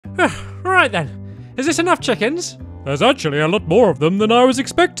Right then, is this enough chickens? There's actually a lot more of them than I was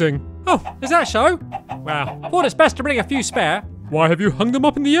expecting. Oh, is that so? Well, thought it's best to bring a few spare. Why have you hung them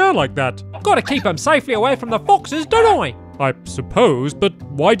up in the air like that? Gotta keep them safely away from the foxes, don't I? I suppose, but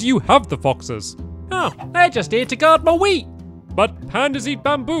why do you have the foxes? Oh, they're just here to guard my wheat. But pandas eat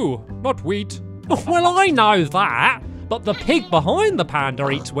bamboo, not wheat. Well, I know that, but the pig behind the panda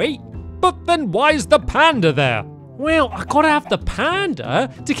eats wheat. But then why's the panda there? Well, I gotta have the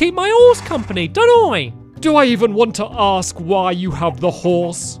panda to keep my horse company, don't I? Do I even want to ask why you have the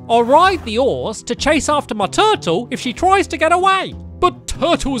horse? I ride the horse to chase after my turtle if she tries to get away. But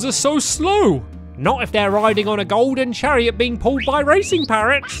turtles are so slow. Not if they're riding on a golden chariot being pulled by racing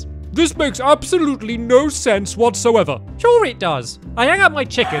parrots. This makes absolutely no sense whatsoever. Sure it does. I hang up my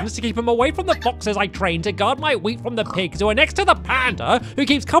chickens to keep them away from the foxes I train to guard my wheat from the pigs who are next to the panda who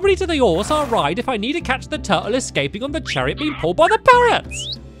keeps company to the horse I'll ride if I need to catch the turtle escaping on the chariot being pulled by the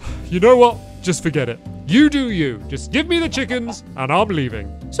parrots. You know what? Just forget it. You do you. Just give me the chickens and I'm leaving.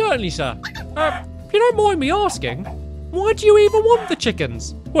 Certainly, sir. If you don't mind me asking, why do you even want the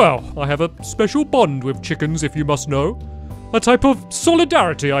chickens? Well, I have a special bond with chickens, if you must know. A type of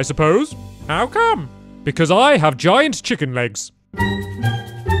solidarity, I suppose. How come? Because I have giant chicken legs.